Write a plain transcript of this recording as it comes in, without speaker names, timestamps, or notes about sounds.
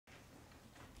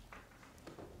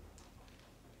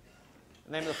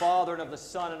In the name of the Father, and of the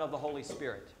Son, and of the Holy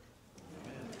Spirit.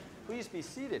 Amen. Please be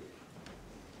seated.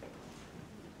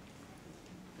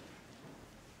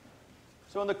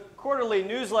 So in the quarterly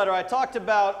newsletter, I talked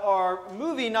about our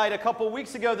movie night a couple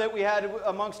weeks ago that we had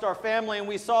amongst our family, and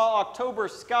we saw October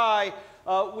Sky,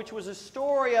 which was a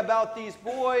story about these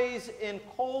boys in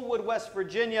Colwood, West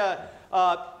Virginia,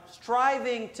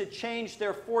 striving to change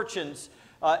their fortunes.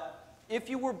 If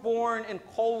you were born in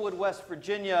Colwood, West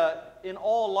Virginia, in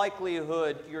all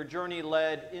likelihood, your journey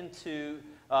led into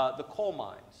the coal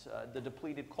mines, the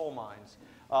depleted coal mines.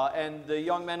 And the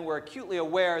young men were acutely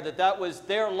aware that that was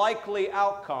their likely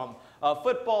outcome.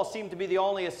 Football seemed to be the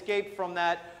only escape from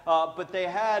that, but they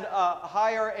had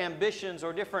higher ambitions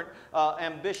or different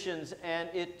ambitions, and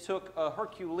it took a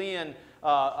Herculean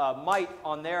might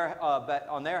on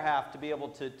their half to be able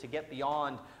to get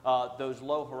beyond those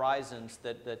low horizons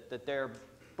that their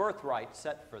birthright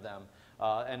set for them.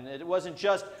 And it wasn't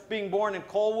just being born in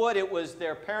Colwood, it was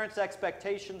their parents'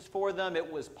 expectations for them,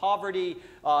 it was poverty,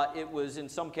 it was in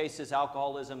some cases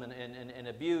alcoholism and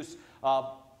abuse.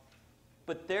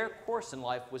 But their course in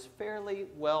life was fairly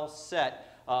well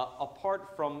set,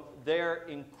 apart from their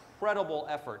incredible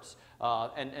efforts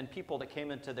and people that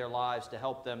came into their lives to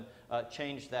help them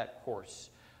change that course.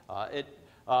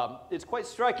 It's quite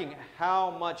striking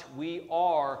how much we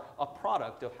are a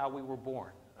product of how we were born.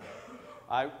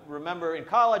 I remember in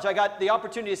college I got the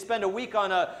opportunity to spend a week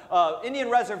on an Indian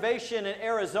reservation in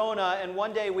Arizona, and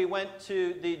one day we went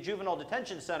to the juvenile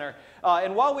detention center.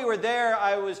 And while we were there,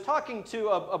 I was talking to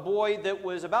a boy that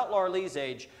was about Laura Lee's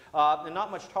age, and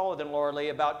not much taller than Laura Lee,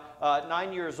 about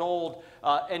 9 years old.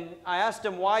 And I asked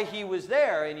him why he was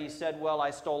there, and he said, well,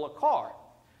 I stole a car.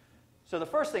 So the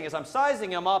first thing is I'm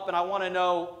sizing him up, and I want to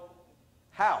know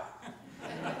how.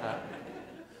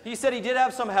 He said he did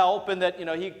have some help, and that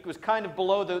he was kind of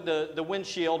below the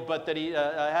windshield, but that he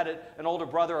had an older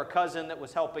brother or cousin that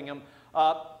was helping him.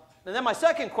 And then my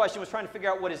second question was trying to figure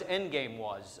out what his end game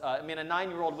was. I mean, a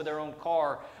 9-year-old with their own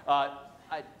car.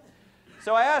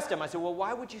 So I asked him, I said, well,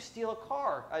 why would you steal a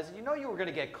car? I said, you know you were going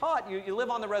to get caught. You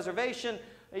live on the reservation.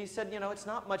 He said, it's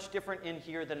not much different in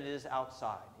here than it is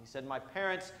outside. He said, my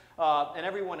parents and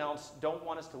everyone else don't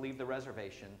want us to leave the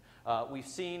reservation. We've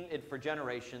seen it for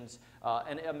generations.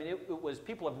 And I mean, it was,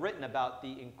 people have written about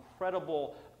the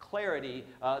incredible clarity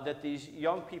that these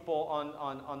young people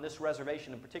on this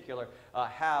reservation in particular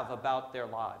have about their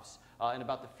lives and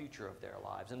about the future of their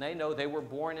lives. And they know they were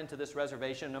born into this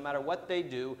reservation. No matter what they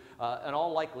do, in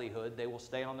all likelihood, they will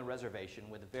stay on the reservation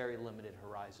with very limited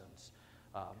horizons.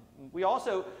 We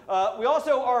also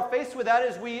are faced with that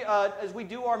as we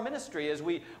do our ministry. As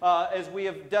we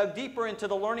have dug deeper into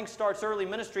the Learning Starts Early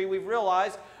ministry, we've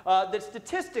realized that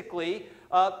statistically,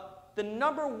 the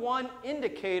number one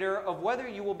indicator of whether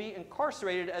you will be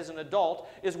incarcerated as an adult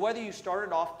is whether you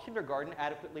started off kindergarten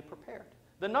adequately prepared.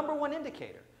 The number one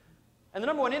indicator. And the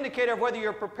number one indicator of whether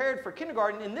you're prepared for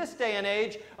kindergarten in this day and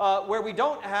age, where we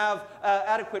don't have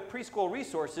adequate preschool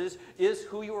resources, is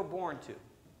who you were born to.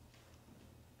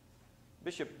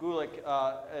 Bishop Gulick,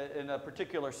 in a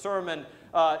particular sermon,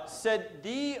 said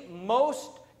the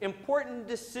most important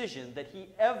decision that he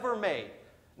ever made.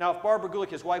 Now, if Barbara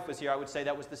Gulick, his wife, was here, I would say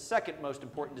that was the second most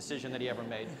important decision that he ever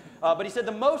made. But he said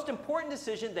the most important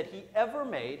decision that he ever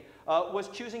made was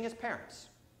choosing his parents.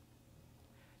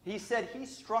 He said he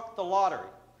struck the lottery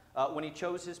when he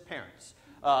chose his parents.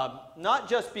 Not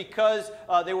just because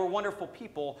they were wonderful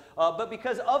people, but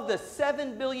because of the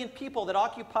 7 billion people that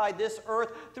occupied this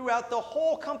earth throughout the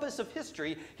whole compass of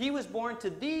history, he was born to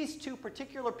these two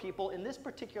particular people in this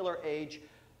particular age,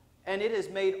 and it has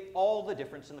made all the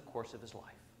difference in the course of his life.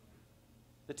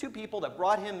 The two people that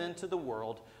brought him into the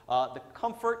world, the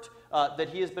comfort that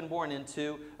he has been born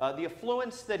into, the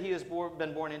affluence that he has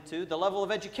been born into, the level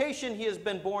of education he has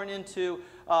been born into,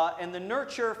 and the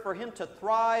nurture for him to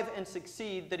thrive and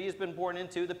succeed that he has been born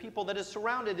into, the people that have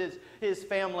surrounded his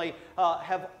family,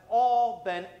 have all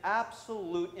been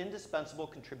absolute indispensable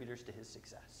contributors to his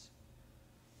success.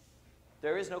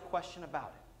 There is no question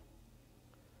about it.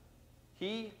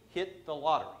 He hit the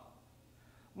lottery.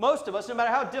 Most of us, no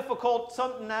matter how difficult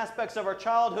certain aspects of our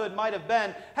childhood might have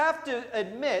been, have to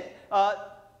admit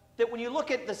that when you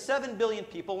look at the 7 billion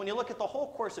people, when you look at the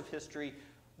whole course of history,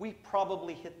 we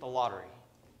probably hit the lottery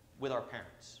with our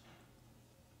parents.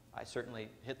 I certainly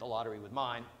hit the lottery with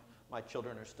mine. My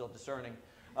children are still discerning.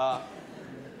 But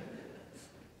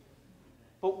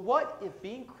what if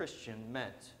being Christian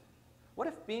meant,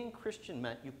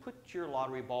 you put your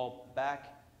lottery ball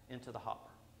back into the hopper?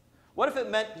 What if it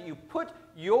meant that you put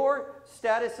your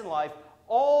status in life,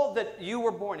 all that you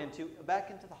were born into, back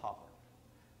into the hopper?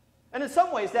 And in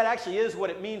some ways, that actually is what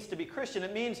it means to be Christian.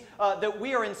 It means that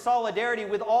we are in solidarity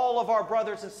with all of our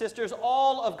brothers and sisters,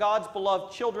 all of God's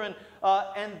beloved children,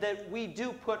 and that we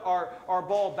do put our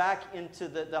ball back into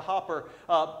the hopper.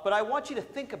 But I want you to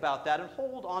think about that and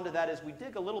hold on to that as we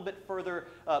dig a little bit further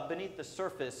beneath the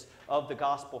surface of the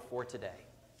gospel for today.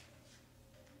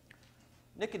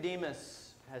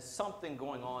 Nicodemus has something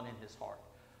going on in his heart.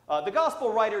 The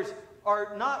gospel writers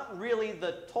are not really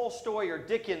the Tolstoy or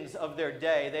Dickens of their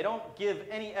day. They don't give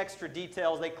any extra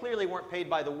details. They clearly weren't paid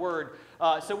by the word.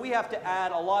 So we have to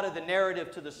add a lot of the narrative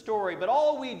to the story. But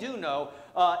all we do know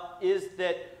is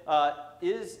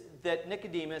that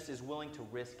Nicodemus is willing to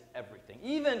risk everything.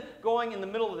 Even going in the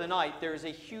middle of the night, there is a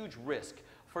huge risk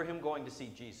for him going to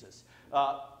see Jesus.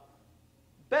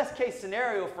 Best case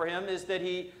scenario for him is that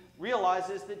he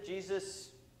realizes that Jesus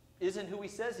isn't who he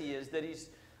says he is, that he's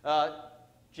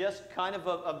just kind of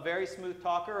a very smooth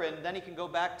talker, and then he can go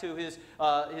back to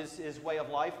his way of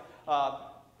life.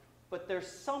 But there's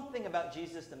something about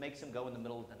Jesus that makes him go in the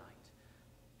middle of the night,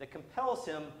 that compels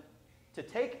him to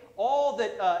take all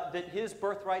that his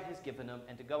birthright has given him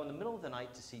and to go in the middle of the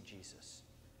night to see Jesus.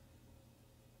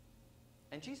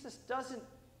 And Jesus doesn't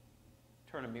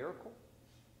turn a miracle.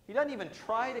 He doesn't even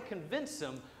try to convince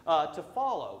him to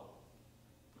follow.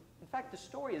 In fact, the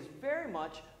story is very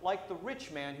much like the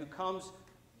rich man who comes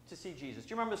to see Jesus. Do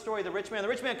you remember the story of the rich man? The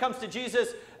rich man comes to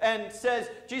Jesus and says,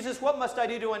 "Jesus, what must I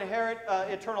do to inherit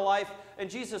eternal life?" And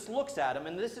Jesus looks at him,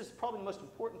 and this is probably the most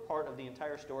important part of the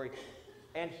entire story,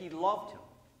 and he loved him.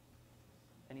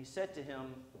 And he said to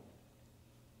him,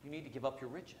 "You need to give up your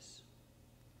riches."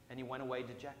 And he went away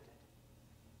dejected.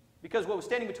 Because what was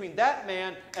standing between that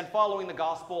man and following the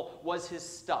gospel was his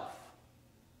stuff.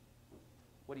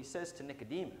 What he says to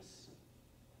Nicodemus is,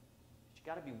 you've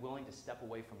got to be willing to step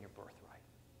away from your birthright.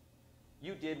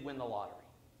 You did win the lottery.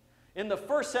 In the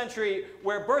first century,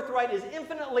 where birthright is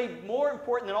infinitely more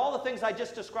important than all the things I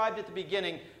just described at the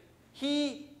beginning,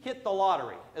 he hit the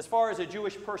lottery as far as a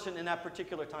Jewish person in that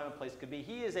particular time and place could be.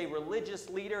 He is a religious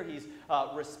leader. He's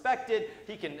respected.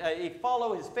 He can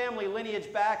follow his family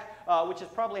lineage back, which is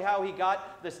probably how he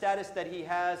got the status that he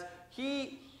has.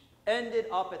 He ended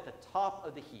up at the top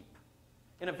of the heap,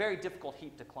 in a very difficult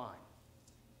heap to climb.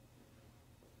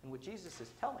 And what Jesus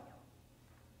is telling him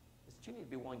is that you need to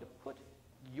be willing to put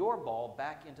your ball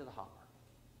back into the hopper.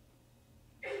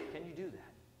 Can you do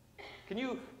that? Can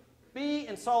you be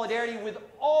in solidarity with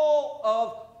all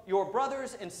of your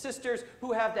brothers and sisters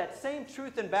who have that same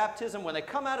truth in baptism when they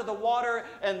come out of the water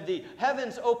and the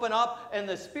heavens open up and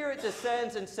the Spirit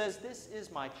descends and says, "This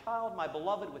is my child, my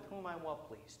beloved, with whom I am well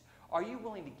pleased"? Are you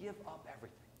willing to give up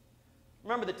everything?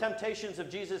 Remember the temptations of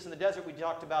Jesus in the desert we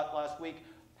talked about last week?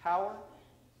 Power,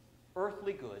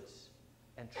 earthly goods,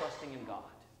 and trusting in God.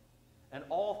 And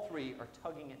all three are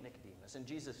tugging at Nicodemus, and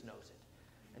Jesus knows it.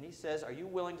 And he says, are you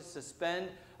willing to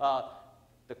suspend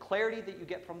the clarity that you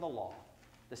get from the law,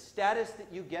 the status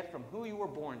that you get from who you were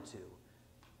born to,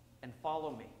 and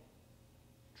follow me?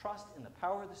 Trust in the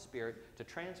power of the Spirit to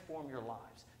transform your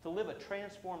lives, to live a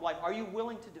transformed life. Are you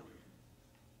willing to do it?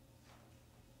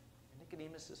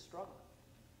 Nicodemus is struggling.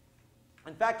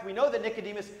 In fact, we know that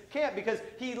Nicodemus can't because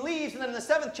he leaves, and then in the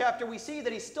 7th chapter we see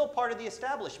that he's still part of the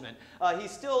establishment. He's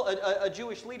still a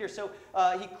Jewish leader, so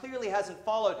he clearly hasn't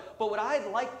followed. But what I'd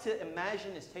like to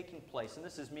imagine is taking place, and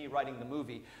this is me writing the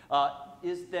movie,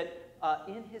 is that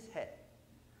in his head,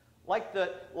 like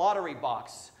the lottery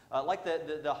box, like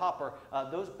the hopper,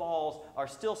 those balls are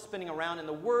still spinning around, and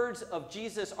the words of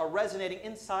Jesus are resonating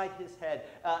inside his head,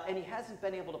 and he hasn't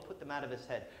been able to put them out of his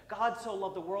head. God so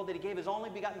loved the world that he gave his only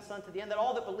begotten Son to the end, that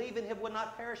all that believe in him would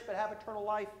not perish but have eternal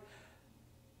life.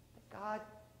 That God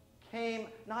came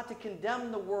not to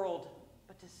condemn the world,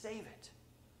 but to save it.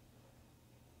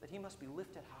 That he must be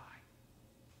lifted high.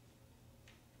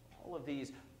 All of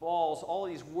these balls, all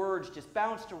of these words just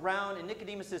bounced around in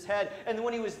Nicodemus' head. And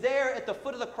when he was there at the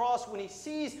foot of the cross, when he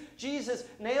sees Jesus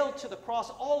nailed to the cross,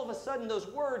 all of a sudden those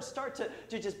words start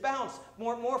to just bounce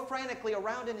more frantically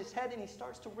around in his head, and he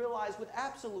starts to realize with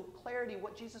absolute clarity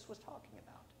what Jesus was talking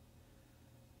about.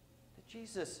 That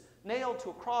Jesus, nailed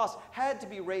to a cross, had to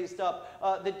be raised up.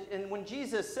 And when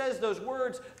Jesus says those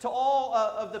words to all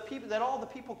of the people, that all the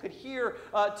people could hear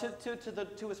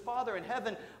to his Father in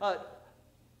heaven,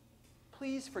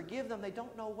 please forgive them. They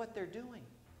don't know what they're doing.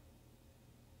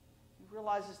 He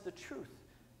realizes the truth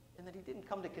and that he didn't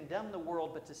come to condemn the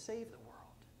world, but to save the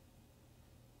world.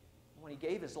 When he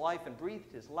gave his life and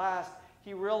breathed his last,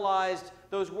 he realized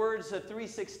those words of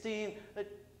 3:16, that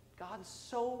God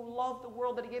so loved the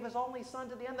world that he gave his only Son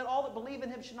to the end that all that believe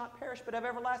in him should not perish but have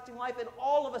everlasting life. And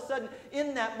all of a sudden,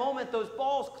 in that moment, those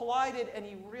balls collided and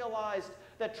he realized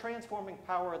that transforming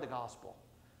power of the gospel.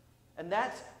 And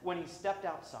that's when he stepped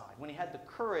outside, when he had the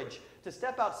courage to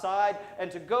step outside and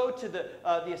to go to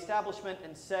the establishment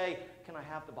and say, can I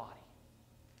have the body?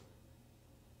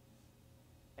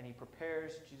 And he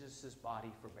prepares Jesus'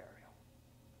 body for burial,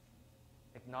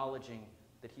 acknowledging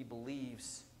that he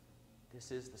believes this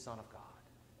is the Son of God,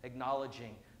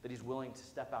 acknowledging that he's willing to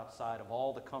step outside of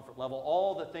all the comfort level,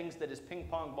 all the things that his ping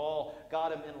pong ball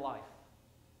got him in life,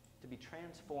 to be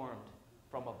transformed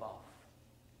from above.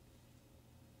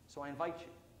 So I invite you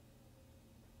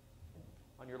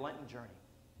on your Lenten journey,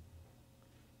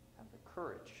 have the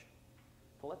courage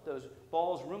to let those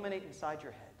balls ruminate inside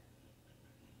your head,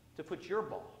 to put your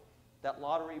ball, that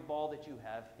lottery ball that you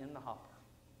have, in the hopper,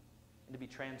 and to be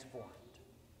transformed,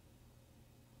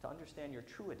 to understand your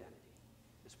true identity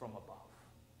is from above,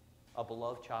 a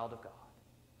beloved child of God.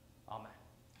 Amen.